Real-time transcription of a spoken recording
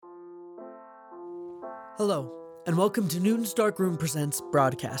Hello, and welcome to Newton's Darkroom Presents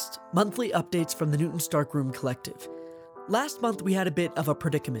Broadcast, monthly updates from the Newton's Darkroom Collective. Last month we had a bit of a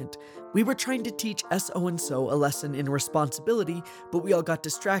predicament. We were trying to teach S1E12 a lesson in responsibility, but we all got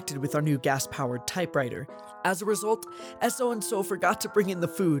distracted with our new gas-powered typewriter. As a result, S1E12 forgot to bring in the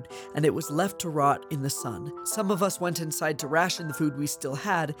food, and it was left to rot in the sun. Some of us went inside to ration the food we still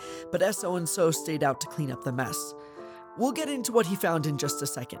had, but S1E12 stayed out to clean up the mess. We'll get into what he found in just a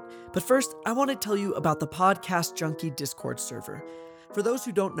second, but first, I want to tell you about the Podcast Junkie Discord server. For those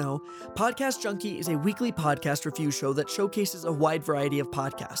who don't know, Podcast Junkie is a weekly podcast review show that showcases a wide variety of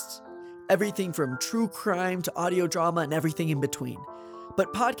podcasts. Everything from true crime to audio drama and everything in between.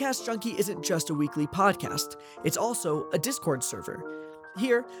 But Podcast Junkie isn't just a weekly podcast, it's also a Discord server.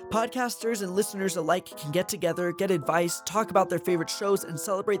 Here, podcasters and listeners alike can get together, get advice, talk about their favorite shows, and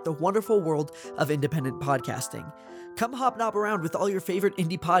celebrate the wonderful world of independent podcasting. Come hobnob around with all your favorite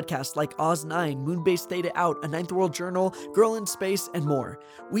indie podcasts like Oz9, Moonbase Theta Out, A Ninth World Journal, Girl in Space, and more.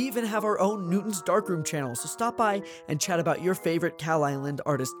 We even have our own Newton's Darkroom channel, so stop by and chat about your favorite Cal Island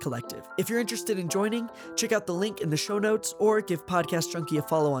artist collective. If you're interested in joining, check out the link in the show notes or give Podcast Junkie a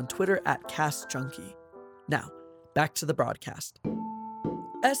follow on Twitter at CastJunkie. Now, back to the broadcast.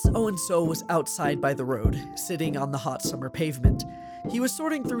 S1E12 was outside by the road, sitting on the hot summer pavement. He was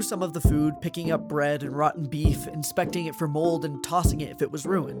sorting through some of the food, picking up bread and rotten beef, inspecting it for mold and tossing it if it was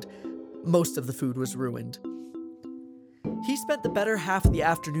ruined. Most of the food was ruined. He spent the better half of the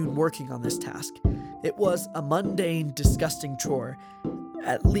afternoon working on this task. It was a mundane, disgusting chore,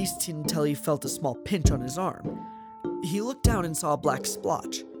 at least until he felt a small pinch on his arm. He looked down and saw a black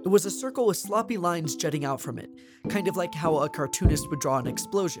splotch. It was a circle with sloppy lines jetting out from it, kind of like how a cartoonist would draw an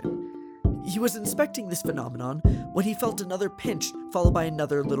explosion. He was inspecting this phenomenon when he felt another pinch followed by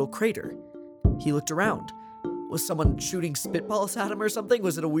another little crater. He looked around. Was someone shooting spitballs at him or something?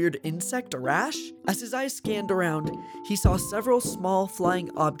 Was it a weird insect, a rash? As his eyes scanned around, he saw several small flying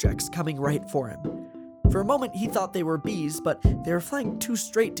objects coming right for him. For a moment he thought they were bees, but they were flying too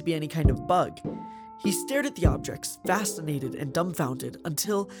straight to be any kind of bug. He stared at the objects, fascinated and dumbfounded,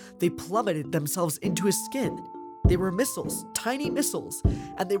 until they plummeted themselves into his skin. They were missiles, tiny missiles,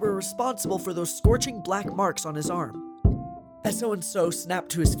 and they were responsible for those scorching black marks on his arm. S1E12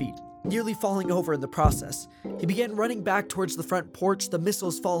 snapped to his feet, nearly falling over in the process. He began running back towards the front porch, the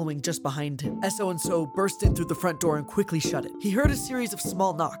missiles following just behind him. S1E12 burst in through the front door and quickly shut it. He heard a series of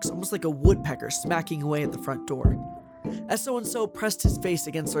small knocks, almost like a woodpecker smacking away at the front door. S1E12 pressed his face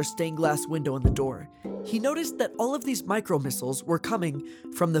against our stained glass window in the door. He noticed that all of these micro-missiles were coming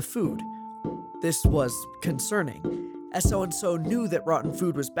from the food. This was concerning. S1E12 knew that rotten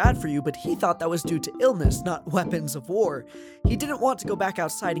food was bad for you, but he thought that was due to illness, not weapons of war. He didn't want to go back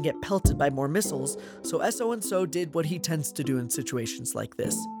outside and get pelted by more missiles, so S1E12 did what he tends to do in situations like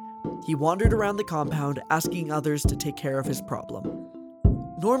this. He wandered around the compound, asking others to take care of his problem.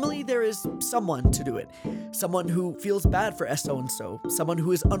 Normally, there is someone to do it. Someone who feels bad for S1E12, someone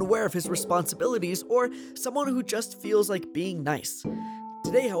who is unaware of his responsibilities, or someone who just feels like being nice.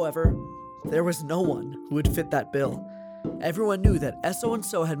 Today, however, there was no one who would fit that bill. Everyone knew that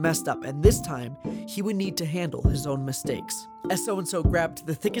S1E12 had messed up, and this time, he would need to handle his own mistakes. S1E12 grabbed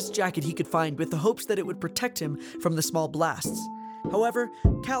the thickest jacket he could find with the hopes that it would protect him from the small blasts. However,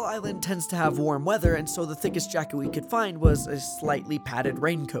 Cal Island tends to have warm weather, and so the thickest jacket we could find was a slightly padded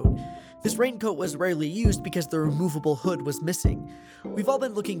raincoat. This raincoat was rarely used because the removable hood was missing. We've all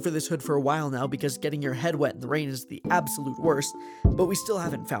been looking for this hood for a while now because getting your head wet in the rain is the absolute worst, but we still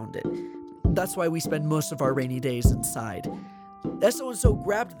haven't found it. That's why we spend most of our rainy days inside. S1E12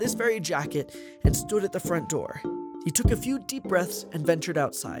 grabbed this very jacket and stood at the front door. He took a few deep breaths and ventured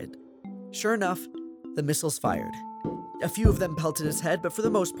outside. Sure enough, the missiles fired. A few of them pelted his head, but for the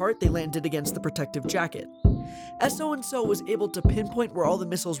most part, they landed against the protective jacket. S1E12 was able to pinpoint where all the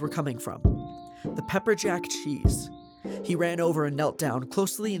missiles were coming from. The pepper jack cheese. He ran over and knelt down,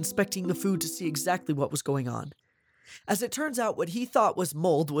 closely inspecting the food to see exactly what was going on. As it turns out, what he thought was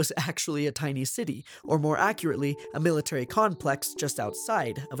mold was actually a tiny city, or more accurately, a military complex just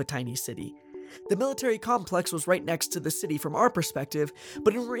outside of a tiny city. The military complex was right next to the city from our perspective,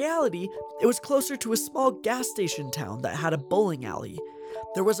 but in reality, it was closer to a small gas station town that had a bowling alley.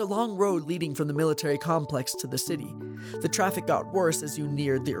 There was a long road leading from the military complex to the city. The traffic got worse as you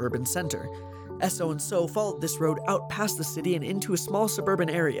neared the urban center. S1E12 followed this road out past the city and into a small suburban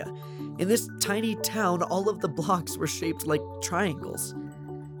area. In this tiny town, all of the blocks were shaped like triangles.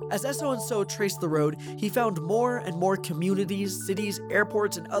 As S1E12 traced the road, he found more and more communities, cities,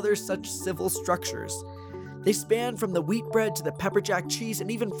 airports, and other such civil structures. They spanned from the wheat bread to the pepper jack cheese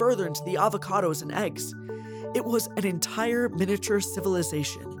and even further into the avocados and eggs. It was an entire miniature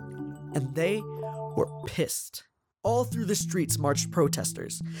civilization, and they were pissed. All through the streets marched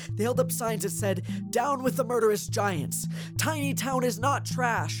protesters. They held up signs that said, "Down with the murderous giants," "Tiny Town is not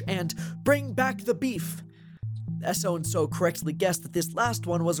trash," and "Bring back the beef." So correctly guessed that this last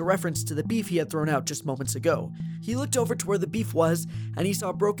one was a reference to the beef he had thrown out just moments ago. He looked over to where the beef was, and he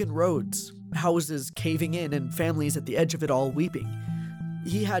saw broken roads, houses caving in, and families at the edge of it all weeping.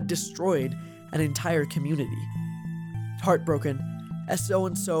 He had destroyed an entire community. Heartbroken,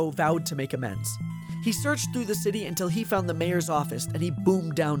 So vowed to make amends. He searched through the city until he found the mayor's office, and he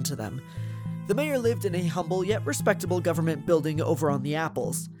boomed down to them. The mayor lived in a humble yet respectable government building over on the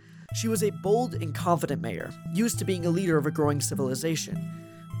Apples. She was a bold and confident mayor, used to being a leader of a growing civilization.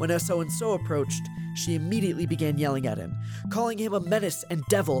 When So approached, she immediately began yelling at him, calling him a menace and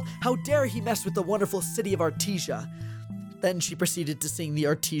devil. How dare he mess with the wonderful city of Artesia? Then she proceeded to sing the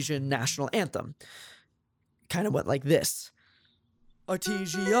Artesian national anthem. Kind of went like this.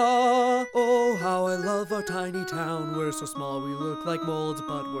 Artesia, oh how I love our tiny town. We're so small we look like molds,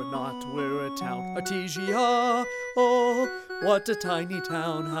 but we're not, we're a town. Artesia, oh what a tiny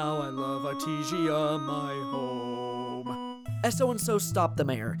town. How I love Artesia, my home. So stopped the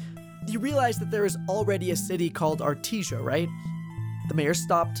mayor. You realize that there is already a city called Artesia, right? The mayor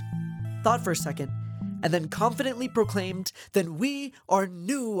stopped, thought for a second, and then confidently proclaimed, "Then we are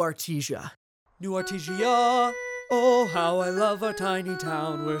New Artesia. New Artesia, oh how I love our tiny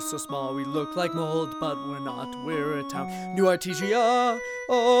town. We're so small we look like mold, but we're not, we're a town. New Artesia,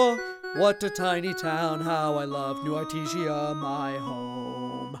 oh what a tiny town. How I love New Artesia, my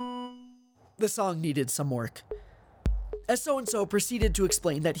home." The song needed some work. So proceeded to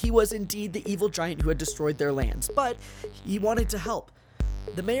explain that he was indeed the evil giant who had destroyed their lands, but he wanted to help.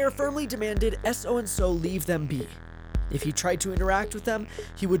 The mayor firmly demanded So leave them be. If he tried to interact with them,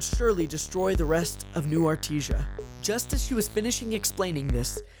 he would surely destroy the rest of New Artesia. Just as she was finishing explaining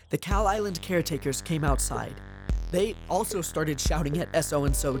this, the Cal Island caretakers came outside. They also started shouting at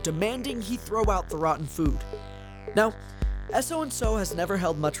So, demanding he throw out the rotten food. Now, So has never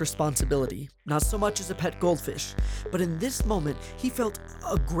held much responsibility, not so much as a pet goldfish, but in this moment, he felt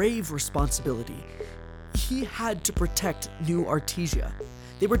a grave responsibility. He had to protect New Artesia.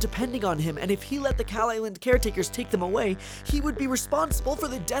 They were depending on him, and if he let the Cal Island caretakers take them away, he would be responsible for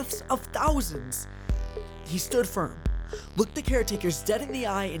the deaths of thousands. He stood firm, looked the caretakers dead in the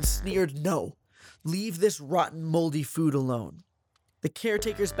eye, and sneered, "No, leave this rotten, moldy food alone." The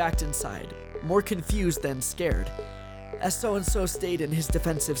caretakers backed inside, more confused than scared. So stayed in his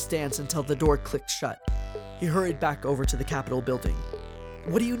defensive stance until the door clicked shut. He hurried back over to the Capitol building.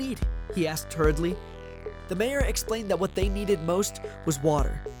 "What do you need?" he asked hurriedly. The mayor explained that what they needed most was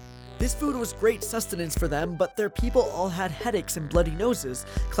water. This food was great sustenance for them, but their people all had headaches and bloody noses,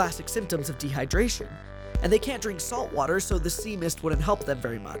 classic symptoms of dehydration. And they can't drink salt water, so the sea mist wouldn't help them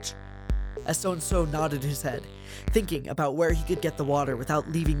very much. So nodded his head, thinking about where he could get the water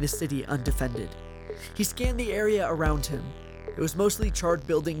without leaving the city undefended. He scanned the area around him. It was mostly charred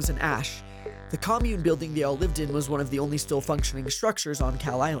buildings and ash. The commune building they all lived in was one of the only still functioning structures on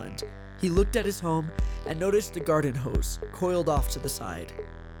Cal Island. He looked at his home and noticed a garden hose coiled off to the side.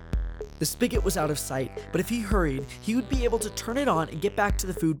 The spigot was out of sight, but if he hurried, he would be able to turn it on and get back to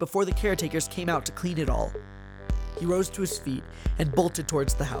the food before the caretakers came out to clean it all. He rose to his feet and bolted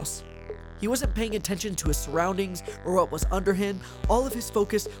towards the house. He wasn't paying attention to his surroundings or what was under him. All of his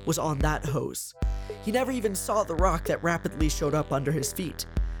focus was on that hose. He never even saw the rock that rapidly showed up under his feet.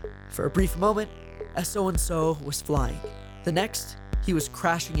 For a brief moment, So was flying. The next, he was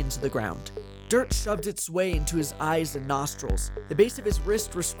crashing into the ground. Dirt shoved its way into his eyes and nostrils. The base of his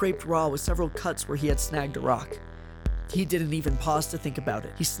wrist was scraped raw with several cuts where he had snagged a rock. He didn't even pause to think about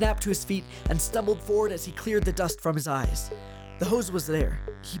it. He snapped to his feet and stumbled forward as he cleared the dust from his eyes. The hose was there.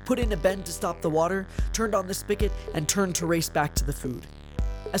 He put in a bend to stop the water, turned on the spigot, and turned to race back to the food.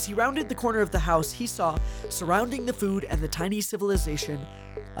 As he rounded the corner of the house, he saw, surrounding the food and the tiny civilization,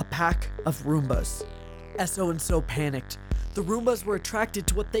 a pack of Roombas. So panicked. The Roombas were attracted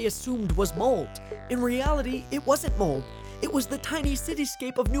to what they assumed was mold. In reality, it wasn't mold. It was the tiny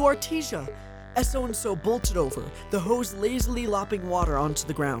cityscape of New Artesia. So bolted over, the hose lazily lopping water onto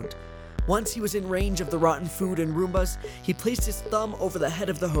the ground. Once he was in range of the rotten food and Roombas, he placed his thumb over the head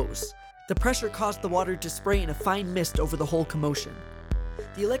of the hose. The pressure caused the water to spray in a fine mist over the whole commotion.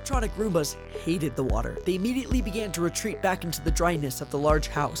 The electronic Roombas hated the water. They immediately began to retreat back into the dryness of the large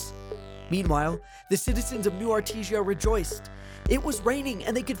house. Meanwhile, the citizens of New Artesia rejoiced. It was raining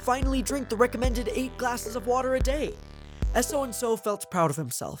and they could finally drink the recommended 8 glasses of water a day. So felt proud of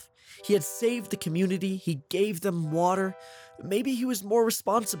himself. He had saved the community, he gave them water. Maybe he was more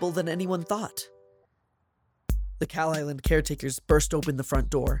responsible than anyone thought. The Cal Island caretakers burst open the front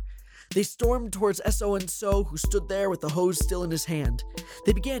door. They stormed towards S1E12, who stood there with the hose still in his hand.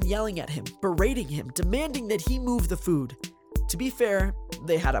 They began yelling at him, berating him, demanding that he move the food. To be fair,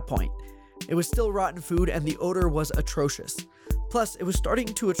 they had a point. It was still rotten food and the odor was atrocious. Plus, it was starting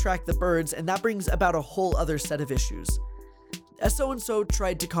to attract the birds, and that brings about a whole other set of issues. S1E12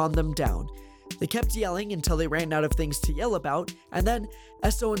 tried to calm them down. They kept yelling until they ran out of things to yell about, and then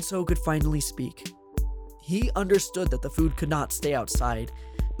S1E12 could finally speak. He understood that the food could not stay outside,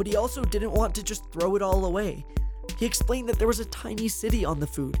 but he also didn't want to just throw it all away. He explained that there was a tiny city on the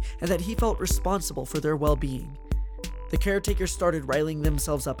food, and that he felt responsible for their well-being. The caretakers started riling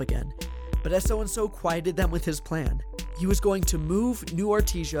themselves up again, but S1E12 quieted them with his plan. He was going to move New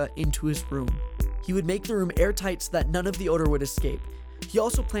Artesia into his room. He would make the room airtight so that none of the odor would escape. He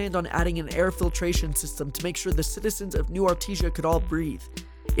also planned on adding an air filtration system to make sure the citizens of New Artesia could all breathe.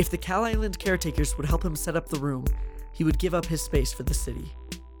 If the Cal Island caretakers would help him set up the room, he would give up his space for the city.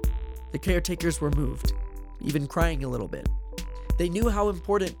 The caretakers were moved, even crying a little bit. They knew how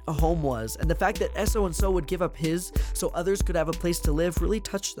important a home was, and the fact that S1E12 would give up his so others could have a place to live really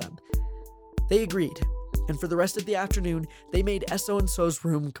touched them. They agreed, and for the rest of the afternoon, they made S1E12's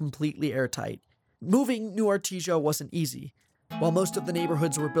room completely airtight. Moving New Artesia wasn't easy. While most of the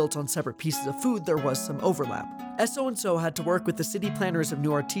neighborhoods were built on separate pieces of food, there was some overlap. S1E12 had to work with the city planners of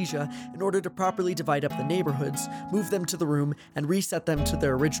New Artesia in order to properly divide up the neighborhoods, move them to the room, and reset them to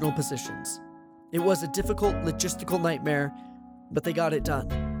their original positions. It was a difficult logistical nightmare, but they got it done.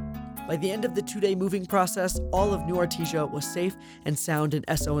 By the end of the 2-day moving process, all of New Artesia was safe and sound in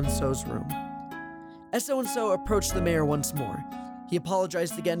S1E12's room. S1E12 approached the mayor once more. He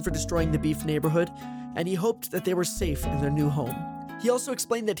apologized again for destroying the beef neighborhood, and he hoped that they were safe in their new home. He also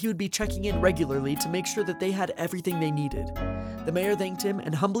explained that he would be checking in regularly to make sure that they had everything they needed. The mayor thanked him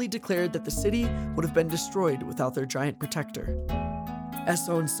and humbly declared that the city would have been destroyed without their giant protector.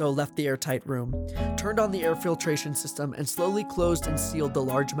 S1E12 left the airtight room, turned on the air filtration system, and slowly closed and sealed the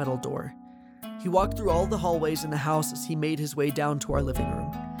large metal door. He walked through all the hallways in the house as he made his way down to our living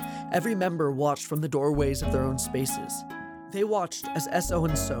room. Every member watched from the doorways of their own spaces. They watched as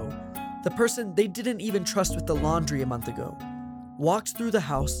S1E12, the person they didn't even trust with the laundry a month ago, walked through the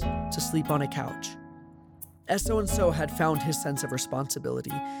house to sleep on a couch. S1E12 had found his sense of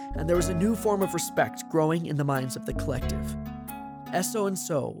responsibility, and there was a new form of respect growing in the minds of the collective.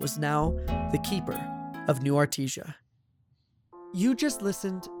 S1E12 was now the keeper of New Artesia. You just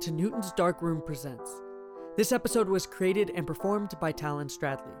listened to Newton's Dark Room Presents. This episode was created and performed by Talon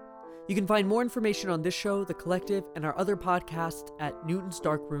Stradley. You can find more information on this show, The Collective, and our other podcasts at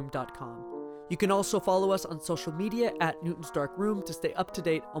newtonsdarkroom.com. You can also follow us on social media at Newton's Dark Room to stay up to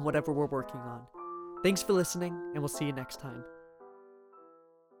date on whatever we're working on. Thanks for listening, and we'll see you next time.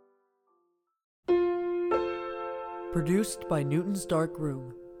 Produced by Newton's Dark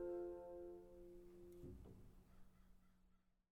Room.